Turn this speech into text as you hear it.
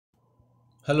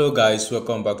Hello guys,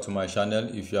 welcome back to my channel.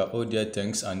 If you are old here,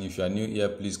 thanks, and if you are new here,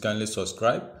 please kindly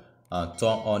subscribe and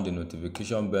turn on the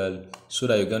notification bell so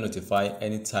that you get notified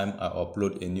anytime I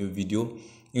upload a new video.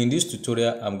 In this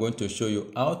tutorial, I'm going to show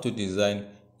you how to design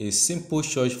a simple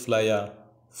church flyer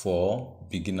for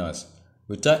beginners.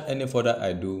 Without any further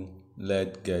ado,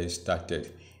 let's get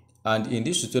started. And in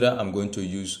this tutorial, I'm going to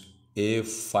use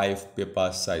A5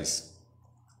 paper size.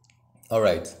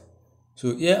 Alright,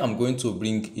 so here I'm going to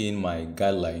bring in my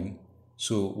guideline.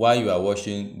 So while you are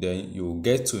watching, then you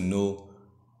get to know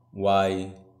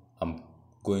why I'm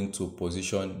going to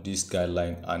position this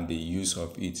guideline and the use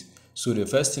of it. So the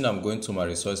first thing, I'm going to my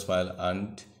resource file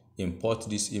and import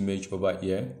this image over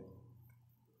here,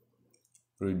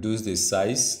 reduce the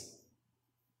size,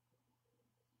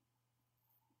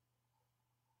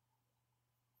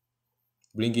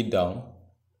 bring it down,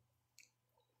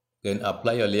 then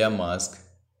apply your layer mask,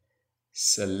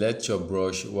 select your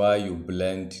brush while you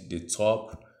blend the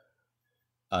top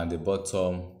and the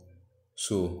bottom.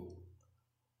 So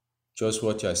just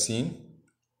what you're seeing.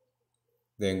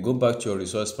 Then go back to your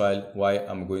resource file while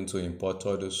I'm going to import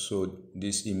all those. So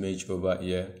this image over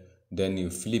here, then you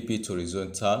flip it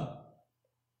horizontal,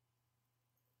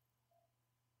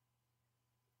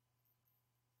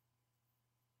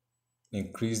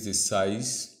 increase the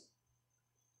size.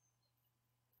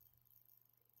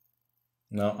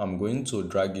 Now I'm going to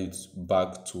drag it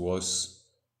back towards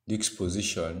this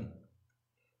position,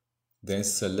 then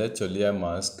select your layer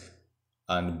mask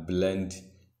and blend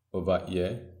over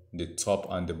here the top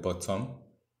and the bottom.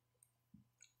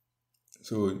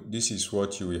 So this is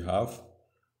what you will have.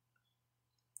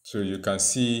 So you can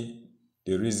see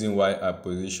the reason why I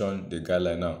position the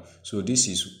guideline now. So this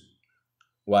is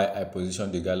why I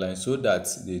position the guideline, so that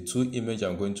the two images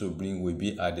I'm going to bring will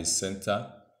be at the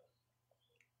center.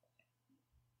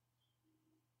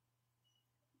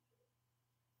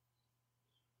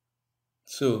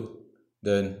 So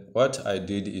then what I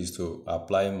did is to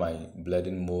apply my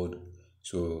blending mode.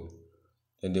 So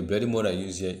then the blending mode I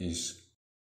use here is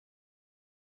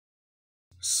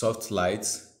soft light.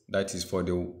 That is for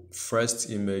the first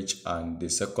image, and the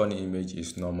second image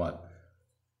is normal.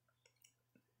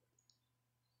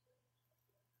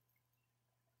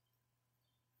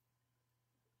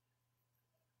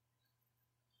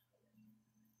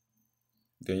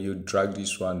 Then you drag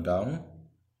this one down.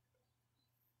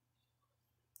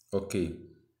 Okay.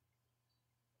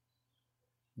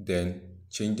 Then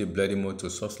change the blending mode to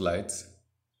soft light.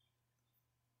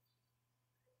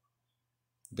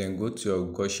 Then go to your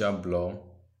Gaussian blur.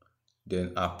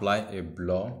 Then apply a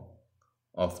blur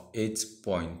of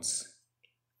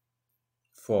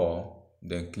 8.4.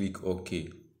 Then click OK.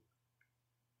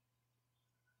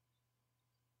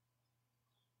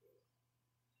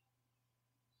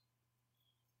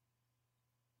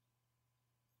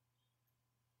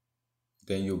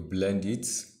 Then you blend it.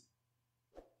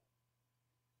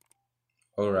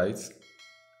 Alright.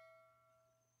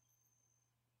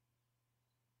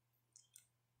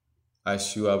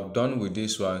 As you have done with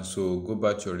this one, so go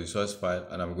back to your resource file,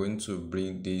 and I'm going to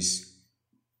bring this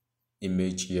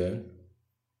image here.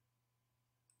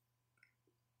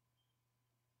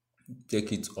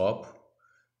 Take it up,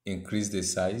 increase the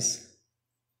size.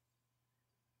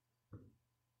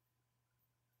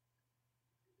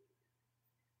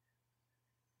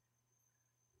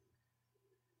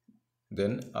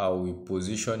 Then I will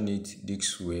position it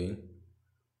this way.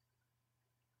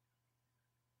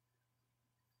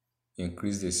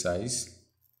 Increase the size.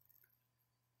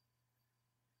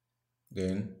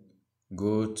 Then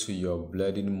go to your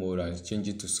blending mode and change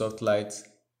it to soft light.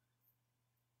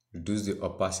 Reduce the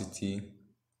opacity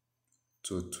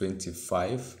to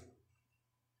 25.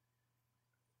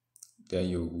 Then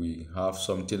you will have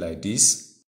something like this.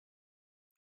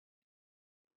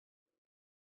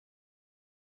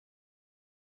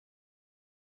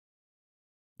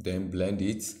 Then blend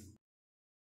it.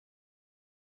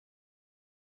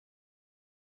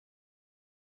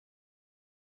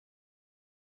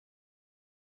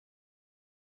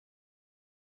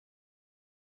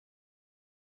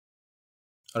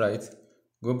 Alright,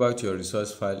 go back to your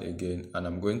resource file again, and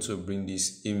I'm going to bring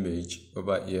this image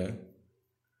over here.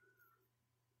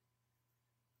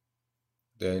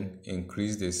 Then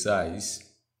increase the size,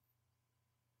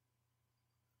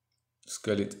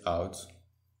 scale it out.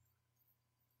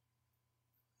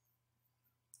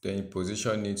 Then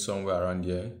position it somewhere around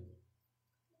here.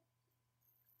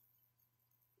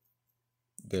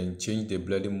 Then change the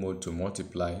blending mode to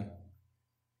multiply.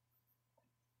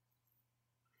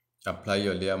 Apply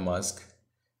your layer mask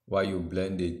while you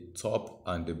blend the top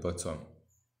and the bottom.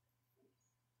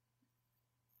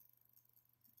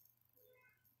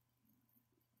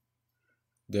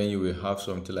 Then you will have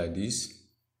something like this.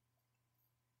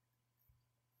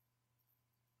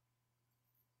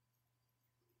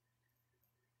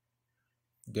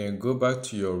 Then go back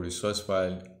to your resource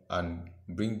file and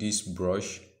bring this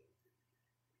brush.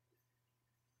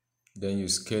 Then you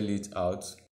scale it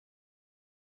out.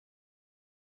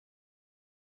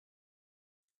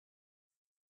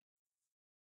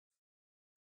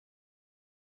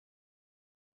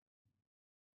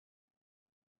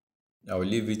 I will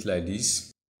leave it like this.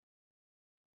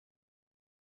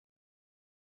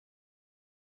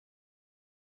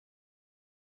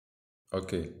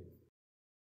 Okay.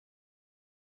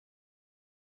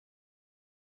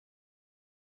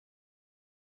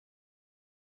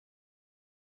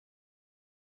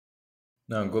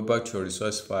 Now go back to your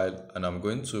resource file and I'm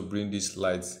going to bring this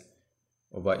light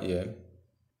over here.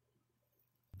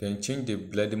 Then change the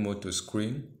blending mode to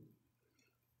screen.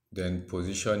 Then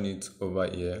position it over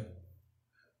here.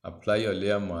 Apply your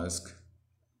layer mask.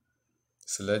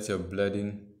 Select your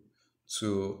blending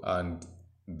tool and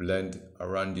blend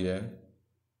around here.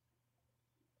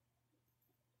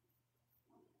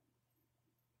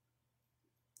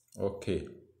 Okay.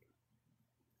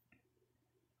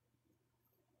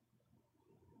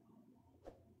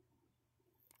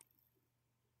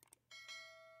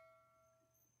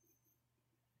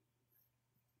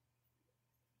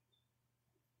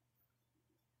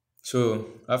 So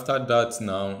after that,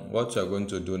 now what we are going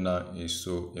to do now is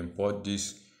to import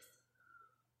this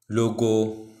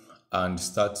logo and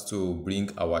start to bring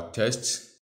our text.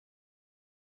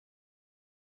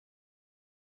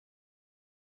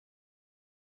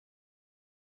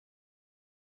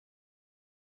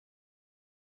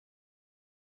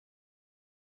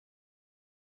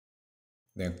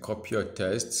 Then copy your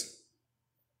text,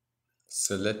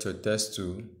 select your text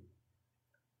tool,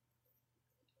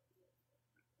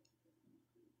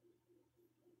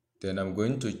 then I'm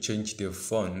going to change the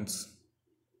font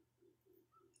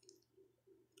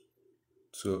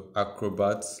to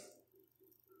Acrobat,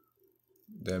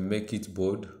 then make it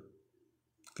bold,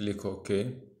 click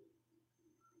OK.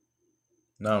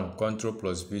 Now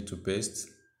Ctrl+V to paste,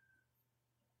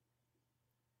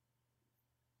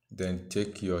 then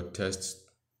take your text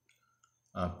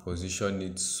and position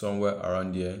it somewhere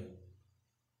around here.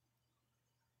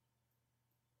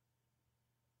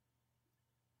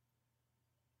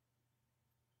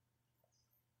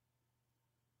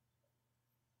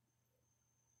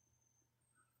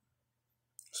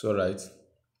 So right.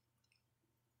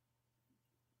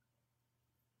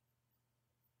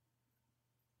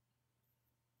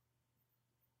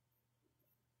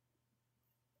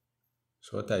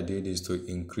 So what I did is to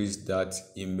increase that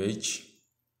image.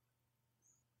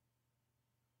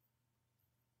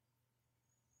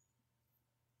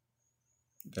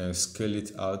 Then scale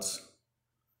it out.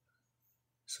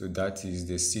 So that is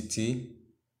the city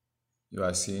you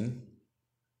are seeing.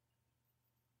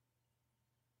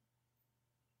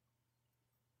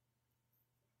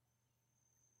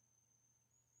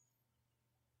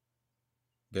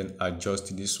 Then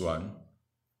adjust this one.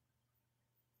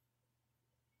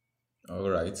 All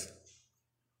right.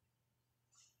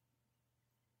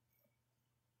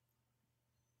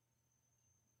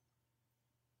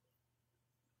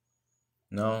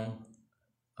 Now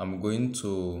I'm going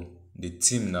to the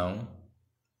theme now.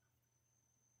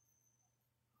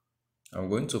 I'm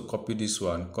going to copy this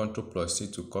one,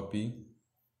 Ctrl+C to copy.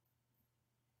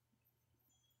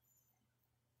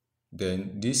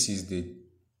 Then this is the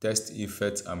text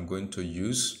effect I'm going to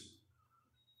use.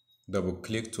 Double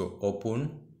click to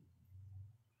open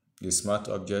the smart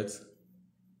object.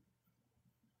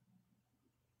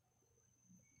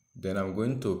 Then I'm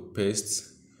going to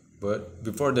paste, but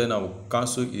before then I'll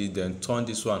cancel it, then turn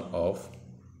this one off.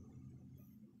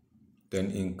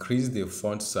 Then increase the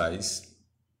font size.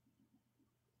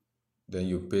 Then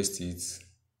you paste it.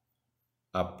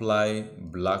 Apply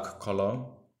black color.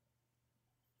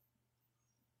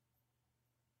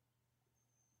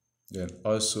 Then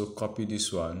also copy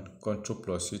this one,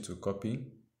 Ctrl+C to copy.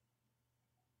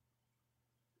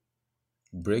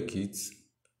 Break it,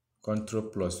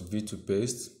 Ctrl+V to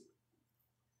paste.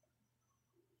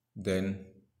 Then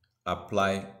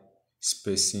apply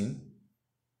spacing.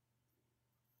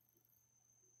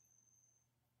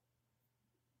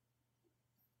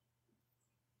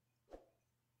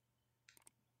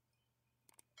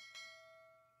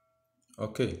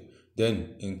 Okay,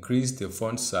 then increase the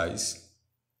font size.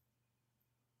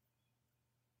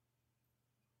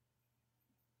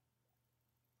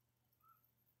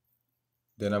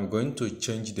 Then I'm going to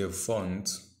change the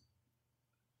font.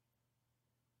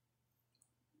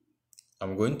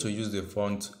 I'm going to use the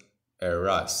font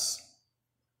Eras,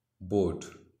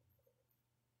 bold.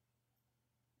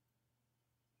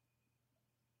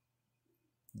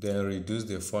 Then reduce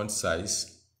the font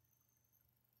size.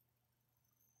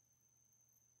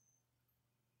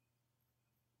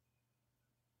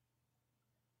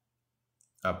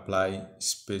 Apply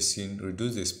spacing,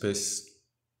 reduce the space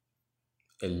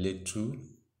a little.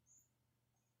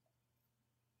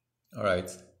 Alright,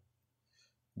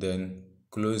 then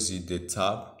close the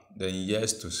tab, then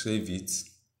yes to save it.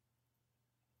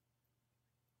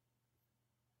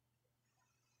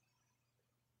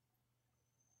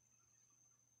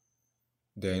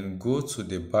 Then go to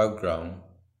the background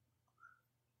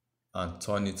and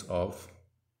turn it off.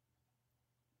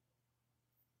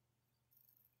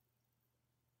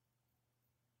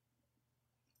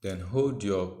 Then hold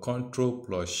your Ctrl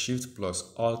plus Shift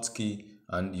plus Alt key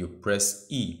and you press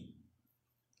E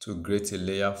to create a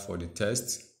layer for the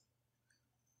text.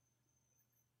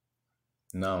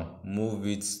 Now move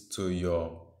it to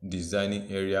your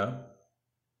designing area.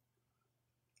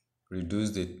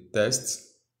 Reduce the text.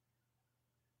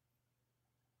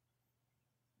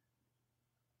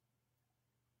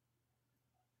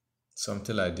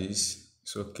 Something like this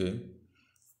is okay.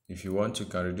 If you want, you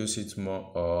can reduce it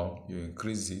more or you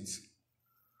increase it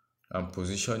and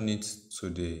position it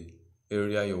to the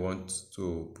area you want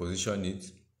to position it.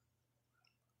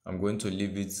 I'm going to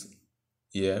leave it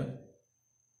here.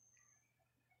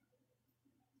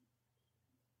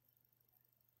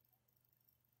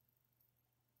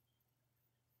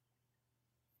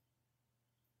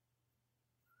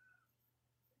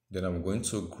 Then I'm going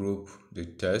to group the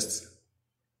text.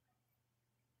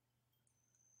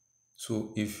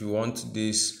 So if you want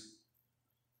this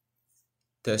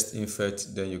text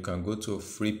effect, then you can go to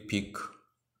free pick.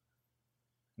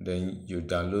 Then you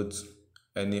download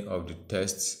any of the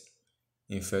text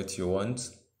effect you want.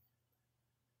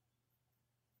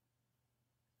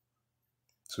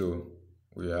 So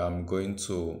I'm going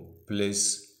to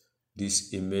place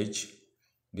this image,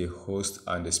 the host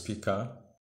and the speaker.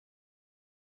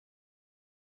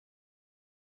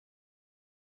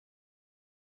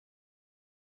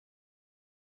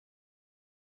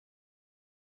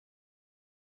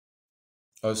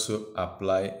 Also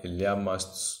apply a layer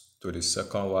mask to the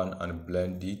second one and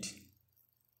blend it.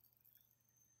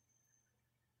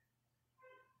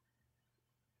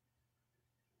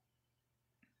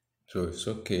 So it's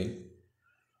okay.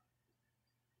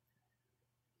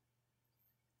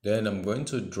 Then I'm going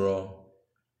to draw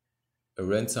a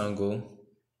rectangle.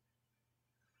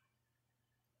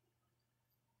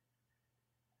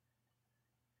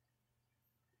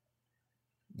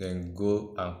 Then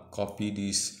go and copy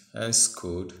this hence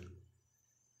code.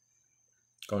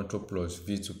 Ctrl plus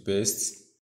V to paste.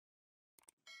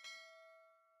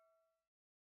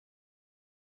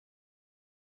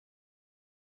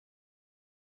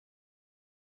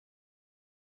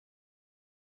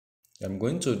 I'm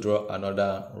going to draw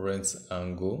another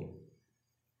rectangle.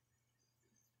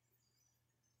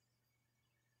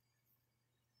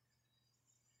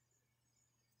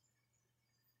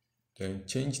 Then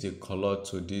change the color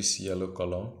to this yellow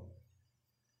color.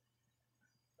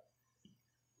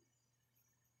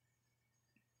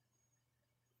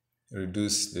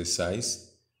 Reduce the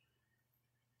size.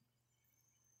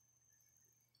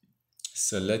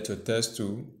 Select your text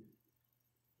tool.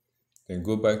 Then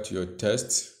go back to your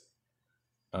text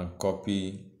and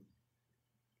copy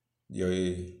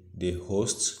the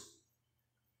host.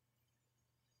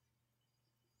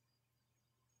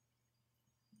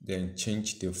 Then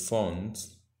change the font.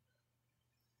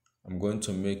 I'm going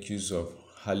to make use of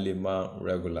Halima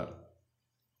regular.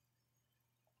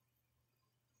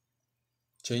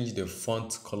 Change the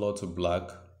font color to black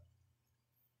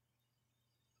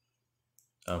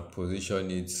and position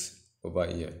it over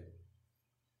here.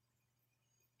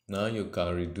 Now you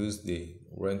can reduce the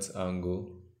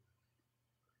rectangle.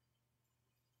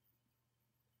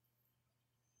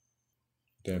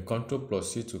 Then Ctrl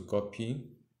plus C to copy.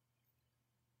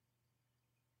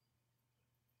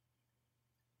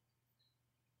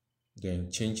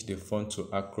 Then change the font to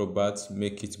Acrobat,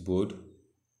 make it bold.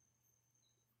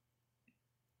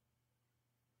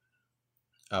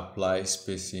 Apply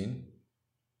spacing.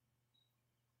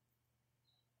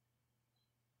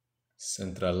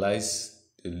 Centralize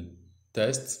the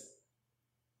text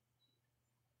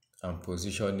and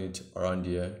position it around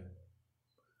here.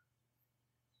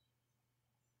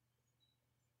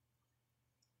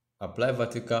 Apply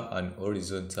vertical and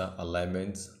horizontal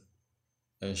alignment.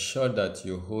 Ensure that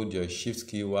you hold your Shift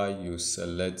key while you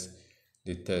select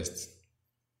the text.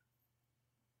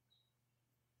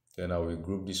 Then I will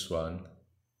group this one.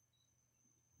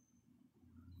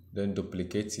 Then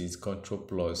duplicate it, Ctrl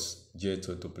plus J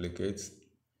to duplicate.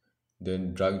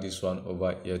 Then drag this one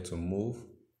over here to move.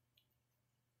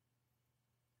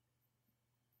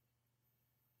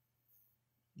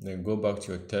 Then go back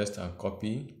to your text and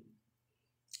copy.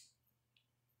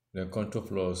 Then Ctrl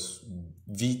plus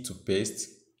V to paste.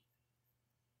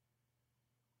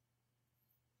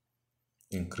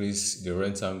 Increase the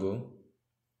rectangle.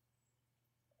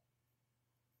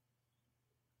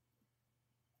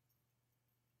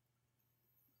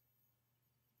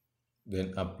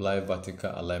 Then apply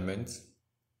vertical alignment.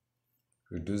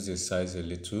 Reduce the size a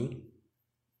little.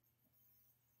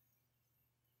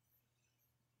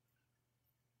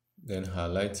 Then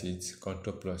highlight it.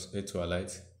 Ctrl plus A to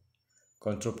highlight.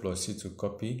 Ctrl plus C to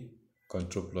copy.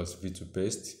 Ctrl plus V to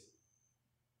paste.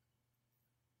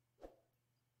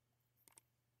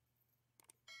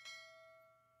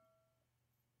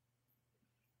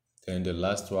 Then the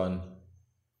last one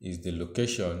is the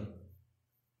location.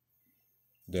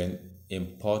 Then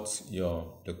import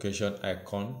your location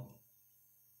icon.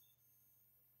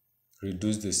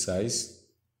 Reduce the size.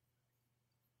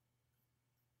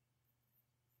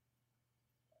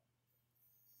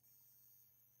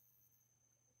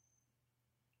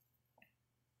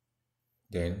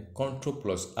 Then Ctrl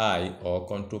plus I or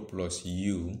Ctrl plus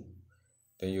U.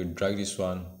 Then you drag this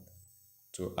one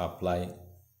to apply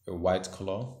a white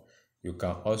color. You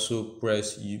can also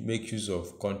make use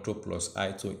of Ctrl plus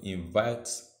I to invert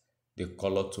the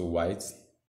color to white.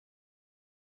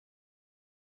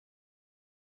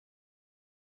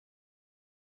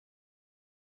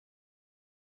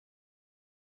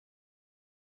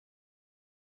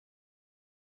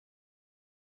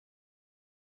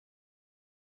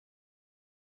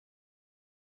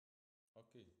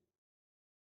 Okay.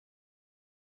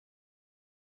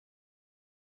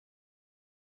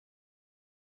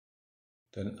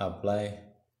 Then apply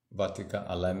vertical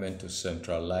alignment to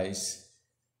centralize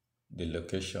the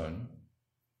location.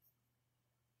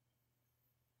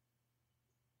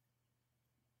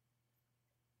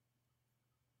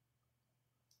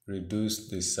 Reduce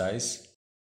the size.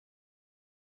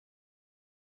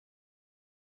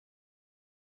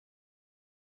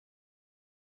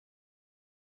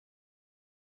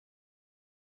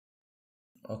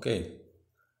 Okay,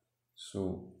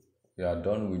 so we are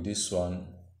done with this one.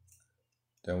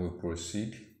 Then we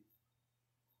proceed.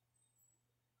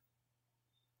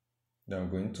 Then I'm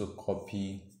going to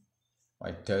copy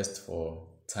my text for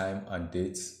time and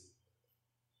date.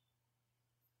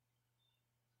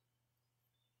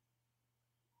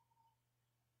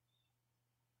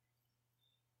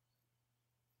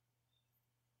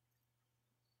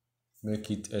 Make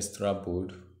it extra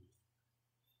bold.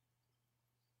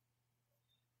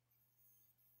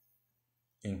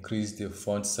 Increase the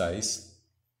font size.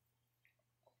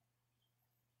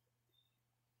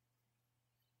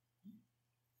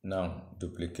 Now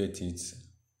duplicate it.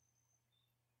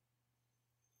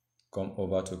 Come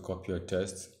over to copy your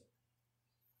text.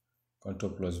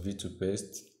 Ctrl plus V to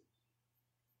paste.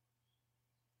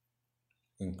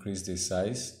 Increase the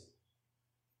size.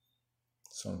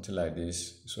 Something like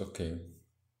this. It's okay.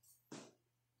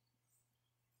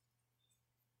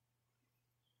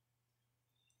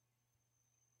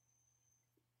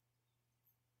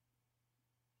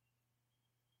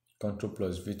 Ctrl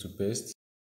plus V to paste.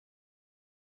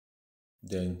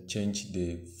 Then change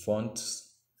the font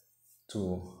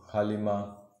to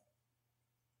Halima.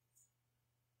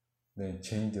 Then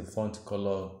change the font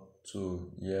color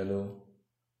to yellow.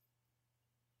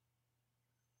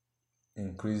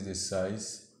 Increase the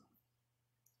size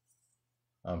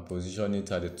and position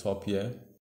it at the top here.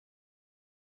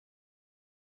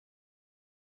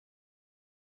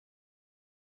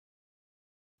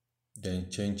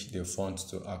 Then change the font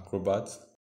to Acrobat.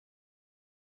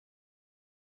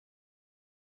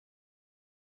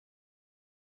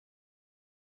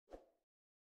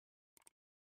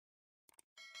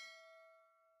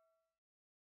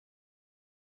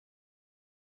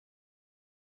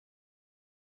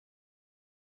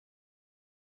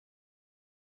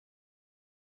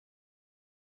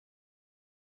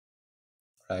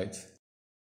 Right.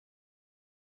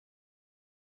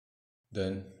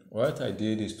 Then what I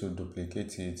did is to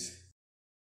duplicate it.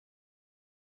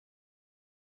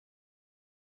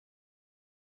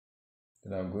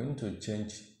 Then I'm going to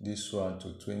change this one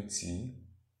to 20.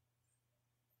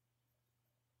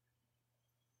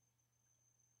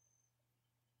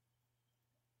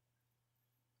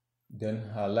 Then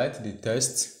highlight the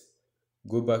text.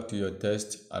 Go back to your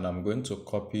text and I'm going to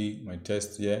copy my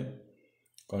text here.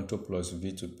 Ctrl plus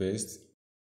V to paste.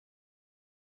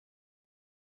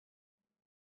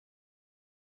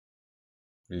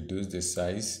 Reduce the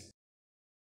size.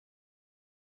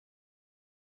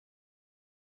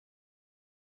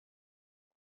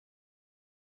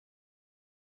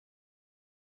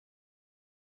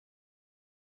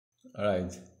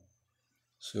 Alright.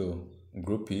 So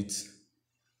group it,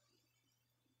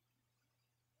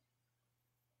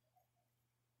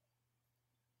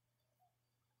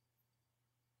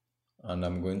 and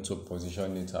I'm going to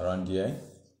position it around here.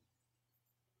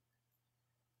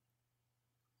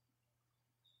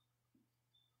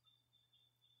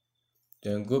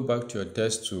 Then go back to your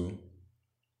text tool,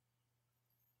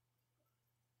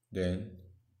 then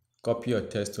copy your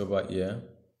text over here,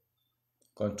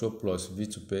 Ctrl+V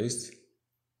to paste,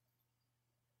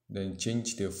 then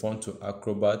change the font to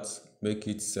Acrobat, make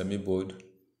it semi-bold,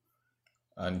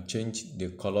 and change the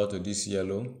color to this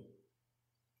yellow.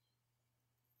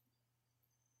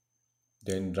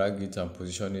 Then drag it and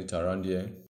position it around here.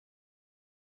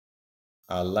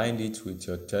 Align it with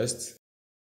your text.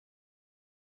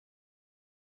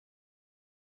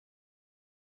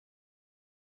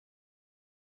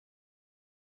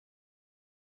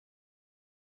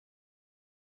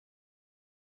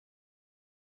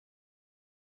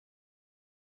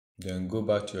 Then go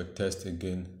back to your text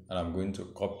again, and I'm going to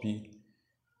copy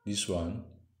this one,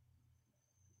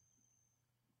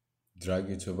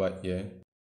 drag it over here,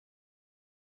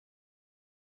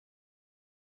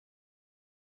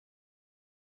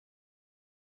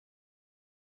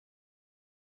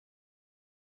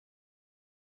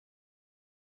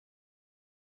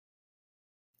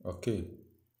 okay.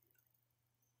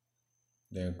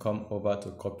 Then come over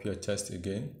to copy your text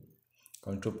again,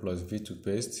 Ctrl+V to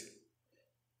paste,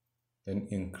 then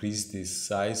increase the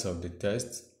size of the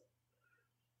text,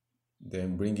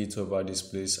 then bring it over this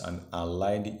place and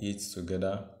align it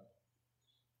together.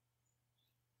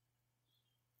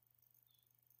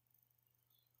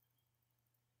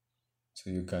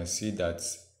 So you can see that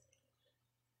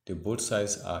the both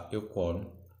sides are equal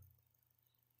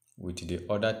with the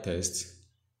other text.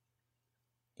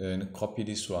 Then copy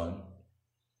this one,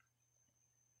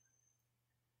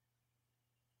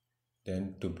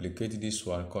 then duplicate this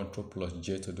one,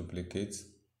 Ctrl+J to duplicate.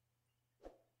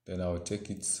 Then I'll take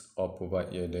it up over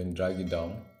here, then drag it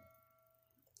down,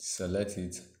 select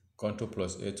it,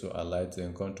 Ctrl+A to align,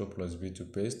 then Ctrl+V to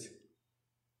paste.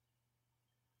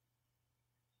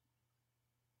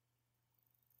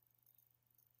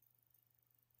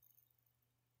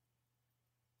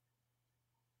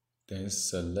 Then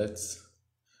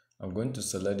I'm going to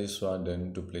select this one,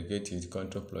 then duplicate it,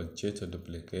 Ctrl+J to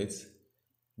duplicate,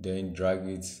 then drag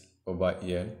it over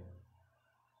here,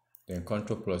 then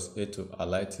Ctrl+A to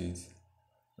highlight it.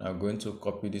 I'm going to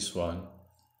copy this one,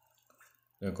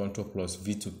 then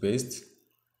Ctrl+V to paste.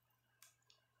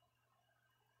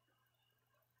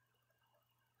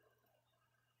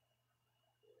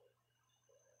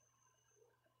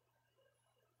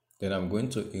 Then I'm going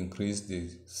to increase the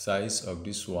size of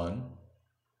this one.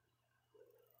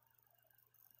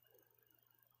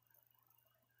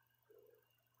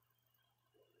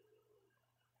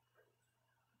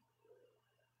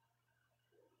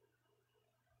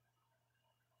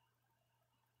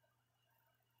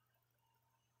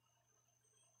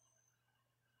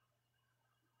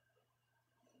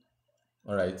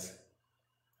 Alright,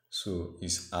 so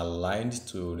it's aligned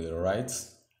to the right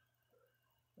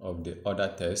of the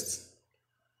other text.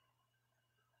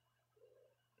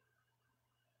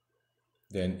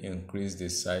 Then increase the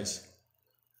size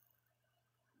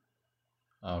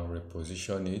and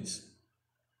reposition it.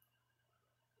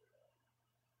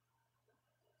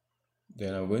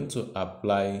 Then I'm going to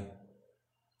apply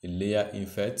a layer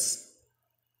effect.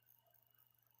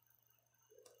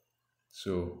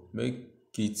 So make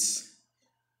it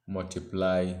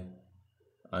multiply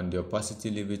and the opacity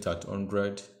leave it at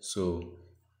 100. So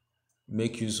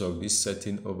make use of this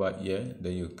setting over here,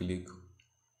 then you click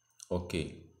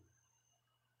OK.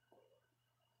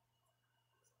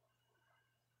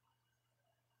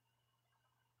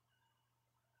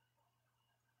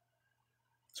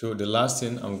 So the last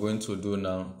thing I'm going to do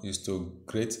now is to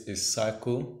create a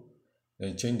circle,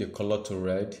 then change the color to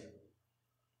red.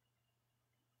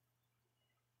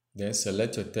 Then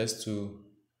select your text tool,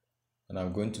 and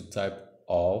I'm going to type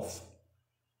off.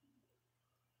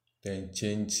 Then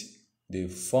change the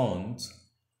font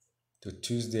to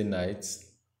Tuesday night.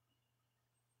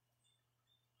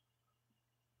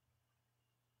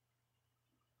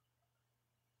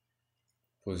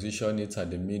 Position it at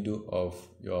the middle of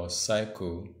your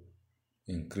circle.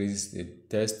 Increase the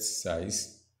text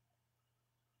size.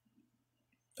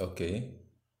 Okay.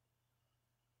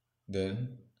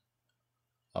 Then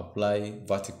apply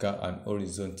vertical and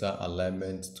horizontal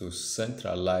alignment to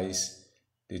centralize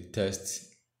the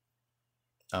text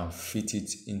and fit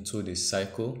it into the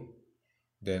circle.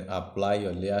 Then apply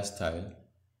your layer style.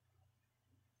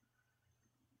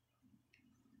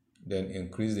 Then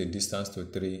increase the distance to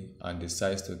 3 and the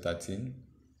size to 13.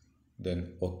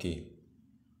 then OK.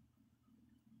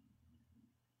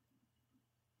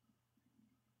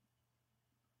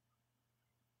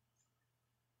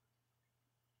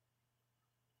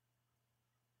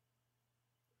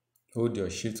 Hold your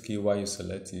shift key while you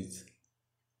select it,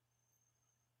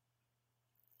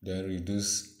 then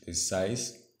reduce the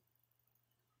size.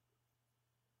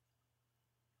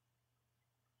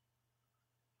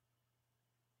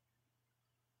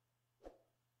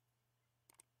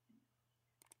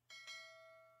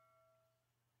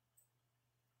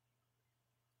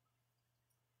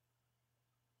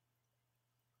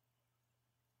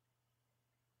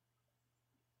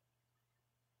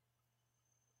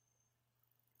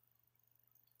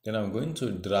 Then I'm going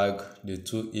to drag the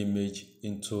two images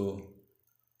into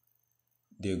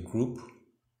the group.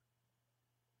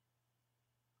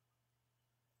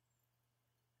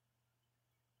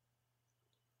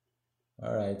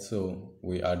 Alright, so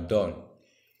we are done.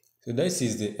 So this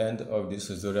is the end of this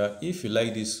tutorial. If you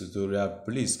like this tutorial,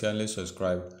 please kindly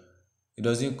subscribe. It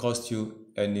doesn't cost you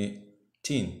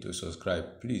anything to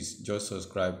subscribe. Please just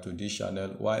subscribe to this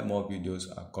channel while more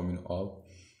videos are coming up.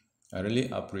 I really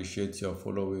appreciate your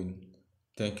following.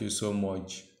 Thank you so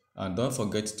much, and don't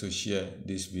forget to share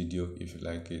this video if you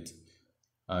like it,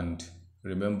 and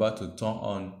remember to turn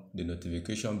on the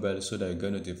notification bell so that you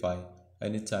get notified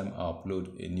anytime I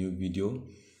upload a new video.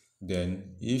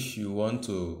 Then if you want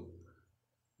to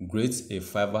create a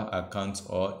Fiverr account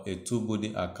or a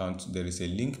TubeBuddy account, there is a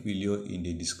link below in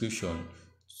the description,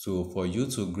 so for you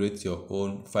to create your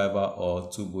own Fiverr or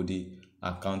TubeBuddy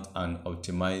account and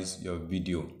optimize your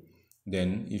video.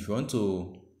 Then if you want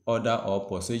to order or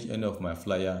purchase any of my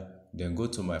flyer, then go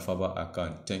to my Fiverr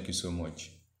account. Thank you so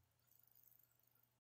much.